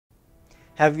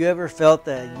Have you ever felt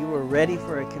that you were ready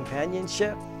for a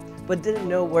companionship, but didn't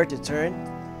know where to turn?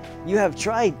 You have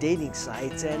tried dating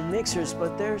sites and mixers,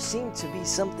 but there seemed to be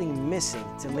something missing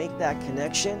to make that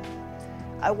connection?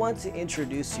 I want to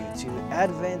introduce you to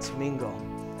Advent Mingle.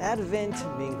 Advent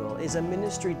Mingle is a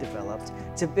ministry developed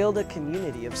to build a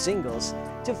community of singles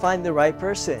to find the right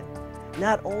person,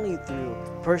 not only through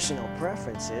personal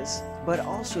preferences, but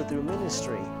also through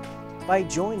ministry. By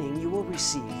joining, you will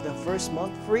receive the first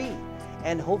month free,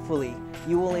 and hopefully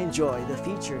you will enjoy the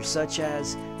features such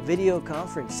as video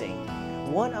conferencing,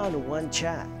 one-on-one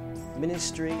chat,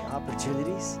 ministry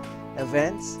opportunities,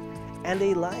 events, and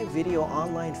a live video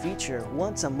online feature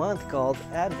once a month called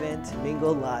Advent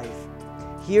Mingle Live.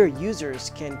 Here, users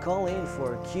can call in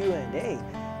for Q&A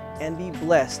and be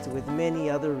blessed with many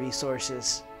other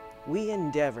resources. We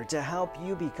endeavor to help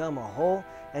you become a whole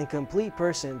and complete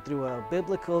person through a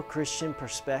biblical Christian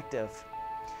perspective.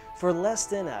 For less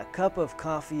than a cup of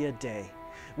coffee a day,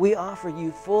 we offer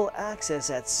you full access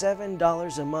at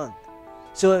 $7 a month.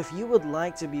 So if you would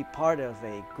like to be part of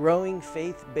a growing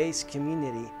faith-based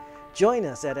community, join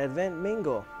us at Advent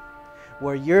Mingle,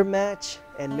 where your match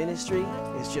and ministry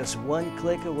is just one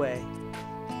click away.